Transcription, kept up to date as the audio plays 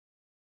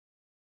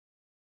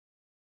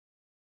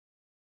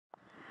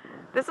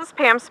This is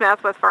Pam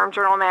Smith with Farm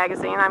Journal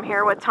Magazine. I'm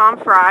here with Tom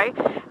Fry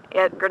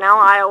at Grinnell,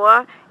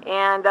 Iowa.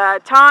 And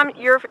Tom,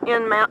 you're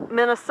in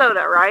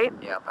Minnesota, right?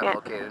 Yep, I'm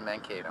located in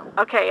Mankato.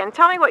 Okay, and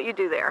tell me what you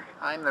do there.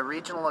 I'm the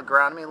regional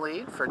agronomy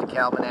lead for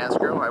DeKalb and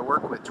Asgrow. I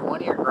work with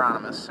 20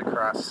 agronomists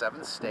across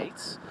 7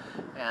 states,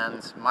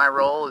 and my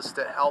role is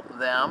to help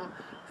them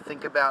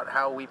think about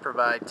how we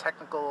provide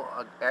technical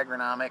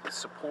agronomic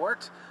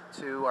support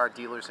to our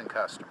dealers and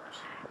customers.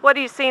 What are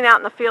you seeing out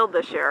in the field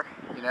this year?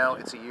 You know,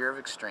 it's a year of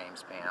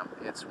extremes, Pam.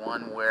 It's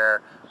one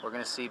where we're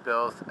going to see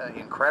both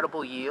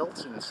incredible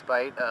yields in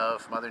spite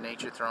of Mother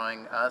Nature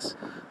throwing us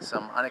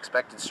some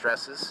unexpected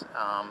stresses,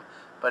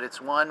 but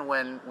it's one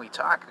when we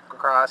talk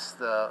across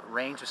the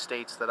range of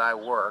states that I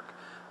work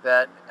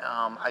that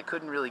I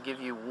couldn't really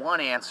give you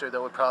one answer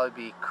that would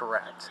probably be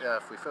correct.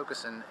 If we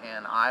focus in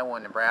Iowa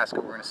and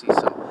Nebraska, we're going to see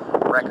some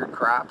record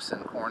crops in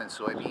corn and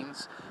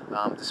soybeans.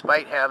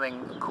 Despite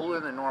having cooler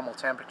than normal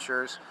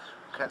temperatures,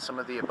 some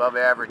of the above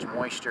average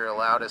moisture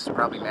allowed us to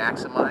probably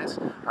maximize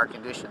our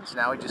conditions.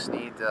 Now we just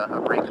need a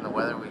break in the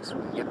weather so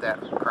we can get that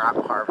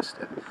crop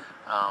harvested.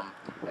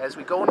 As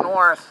we go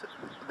north,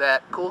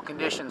 that cool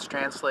conditions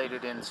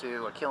translated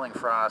into a killing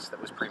frost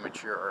that was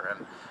premature,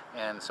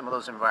 and some of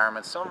those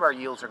environments, some of our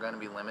yields are going to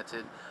be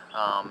limited,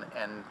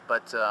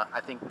 but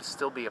I think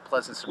still be a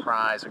pleasant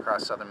surprise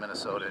across southern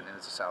Minnesota and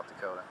into South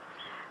Dakota.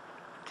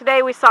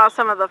 Today we saw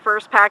some of the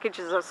first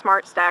packages of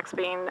SmartStax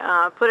being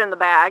put in the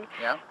bag.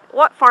 Yeah.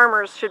 What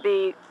farmers should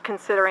be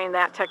considering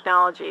that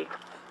technology?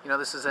 You know,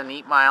 this is a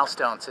neat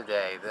milestone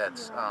today.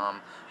 That's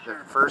the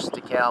first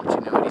DeKalb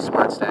Genuity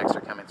SmartStax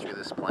are coming through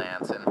this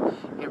plant,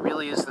 and it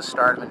really is the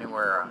start of a new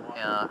era.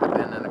 I've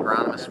been an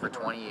agronomist for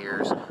 20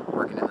 years,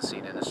 working in the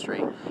seed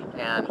industry,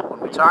 and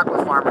when we talk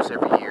with farmers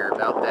every year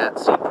about that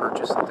seed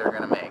purchase that they're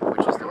going to make,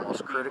 which is the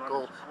most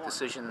critical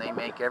decision they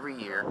make every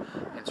year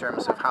in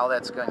terms of how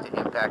that's going to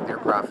impact their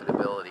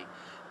profitability,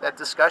 that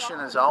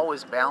discussion is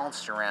always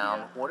balanced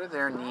around what are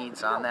their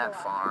needs on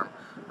that farm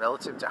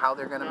relative to how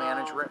they're going to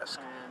manage risk.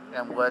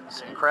 And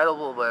what's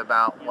incredible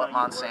about what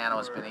Monsanto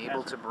has been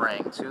able to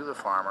bring to the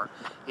farmer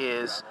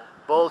is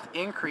both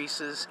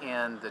increases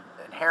in the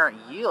inherent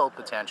yield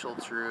potential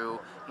through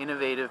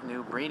innovative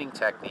new breeding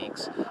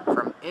techniques,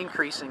 from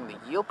increasing the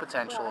yield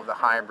potential of the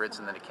hybrids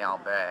in the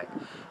DeKalb bag,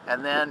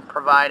 and then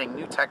providing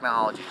new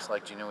technologies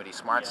like Genuity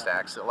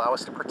SmartStax that allow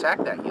us to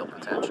protect that yield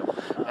potential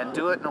and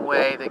do it in a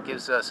way that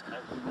gives us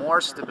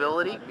more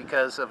stability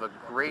because of a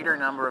greater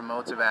number of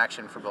modes of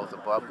action for both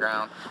above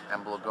ground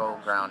and below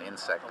ground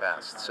insect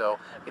pests. So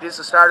it is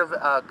the start of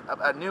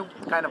a new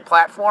kind of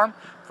platform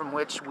from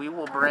which we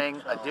will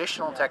bring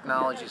additional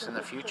technologies in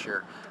the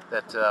future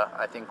that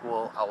I think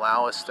will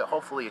allow us to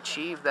hopefully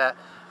achieve that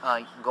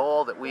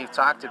goal that we've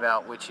talked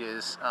about, which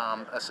is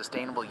a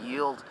sustainable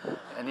yield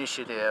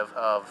initiative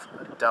of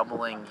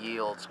doubling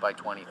yields by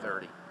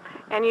 2030.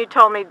 And you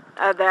told me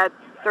that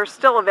there's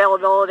still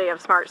availability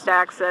of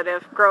SmartStax, that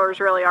if growers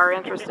really are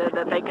interested,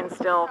 that they can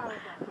still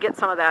get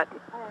some of that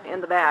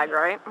in the bag,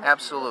 right?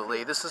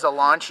 Absolutely. This is a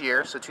launch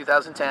year, so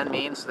 2010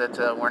 means that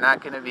we're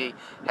not going to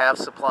have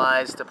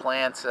supplies to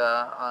plant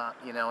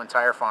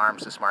entire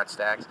farms of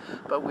SmartStax,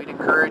 but we'd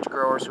encourage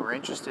growers who are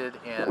interested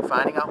in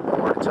finding out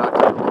more to talk to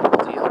their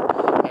local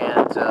dealer,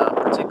 and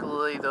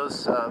particularly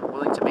those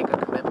willing to make a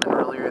commitment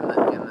earlier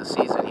in the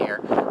season